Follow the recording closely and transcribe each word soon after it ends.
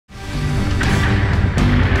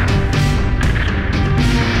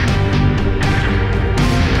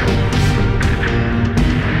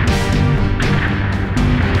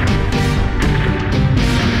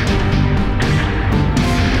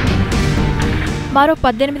మరో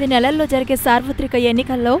 18 నెలల్లో జరిగే సార్వత్రిక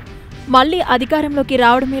ఎన్నికల్లో మళ్లీ అధికారంలోకి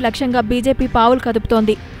రావడమే లక్ష్యంగా బీజేపీ పావులు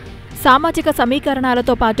కదుపుతోంది. సామాజిక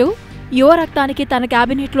సమీకరణాలతో పాటు యువ రక్తానికి తన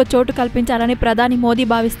కేబినెట్లో చోటు కల్పించాలని ప్రధాని మోదీ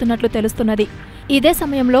భావిస్తున్నట్లు తెలుస్తున్నది. ఇదే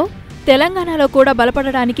సమయంలో తెలంగాణలో కూడా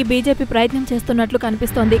బలపడడానికి బీజేపీ ప్రయత్నం చేస్తున్నట్లు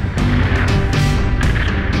కనిపిస్తోంది.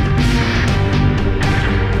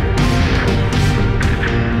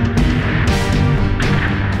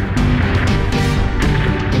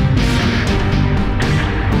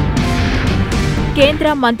 కేంద్ర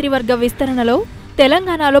మంత్రివర్గ విస్తరణలో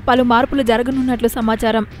తెలంగాణలో పలు మార్పులు జరగనున్నట్లు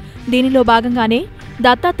సమాచారం. దీనిలో భాగంగానే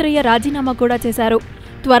దత్తాత్రేయ రాజీనామా కూడా చేశారు.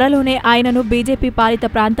 త్వరలోనే ఆయనను బీజేపీ పాలిత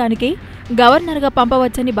ప్రాంతానికి గవర్నర్గా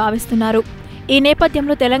పంపవచ్చని భావిస్తున్నారు. ఈ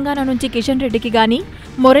నేపథ్యంలో తెలంగాణ నుంచి కిషన్ రెడ్డికి గాని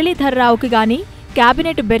మురళీధర్ రావుకి గాని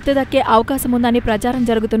కేబినెట్ బెర్త్ దక్కే అవకాశముందని ప్రచారం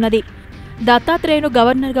జరుగుతున్నది. దత్తాత్రేయను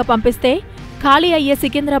గవర్నర్గా పంపిస్తే ఖాళీ అయ్యే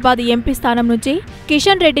సికింద్రాబాద్ ఎంపీ స్థానం నుంచి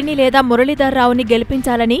కిషన్ రెడ్డిని లేదా మురళీధర్ రావుని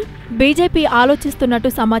గెలిపించాలని బీజేపీ ఆలోచిస్తున్నట్టు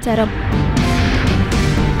సమాచారం.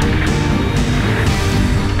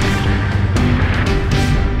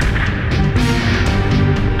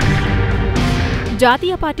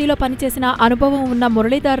 జాతీయ పార్టీలో పనిచేసిన అనుభవం ఉన్న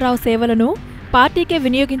మురళీధర్ రావు సేవలను పార్టీకే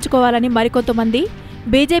వినియోగించుకోవాలని మరికొంతమంది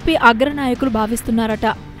బీజేపీ అగ్రనాయకులు భావిస్తున్నారట.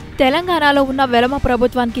 తెలంగాణలో ఉన్న వెలమ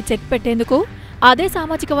ప్రభుత్వానికి చెక్ పెట్టేందుకు అదే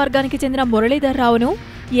సామాజిక వర్గానికి చెందిన మురళీధర్ రావును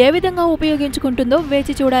ఏ విధంగా ఉపయోగించుకుంటుందో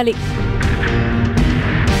వేచి చూడాలి.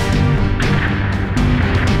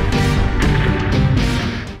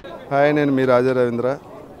 హాయ్, నేను మీ Raja Ravindra.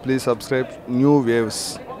 Please subscribe new waves.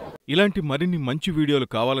 ఇలాంటి మరిన్ని మంచి వీడియోలు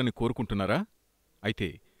కావాలని కోరుకుంటున్నారా? అయితే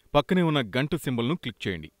పక్కనే ఉన్న గంట సింబల్ను క్లిక్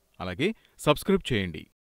చేయండి. అలాగే సబ్స్క్రైబ్ చేయండి.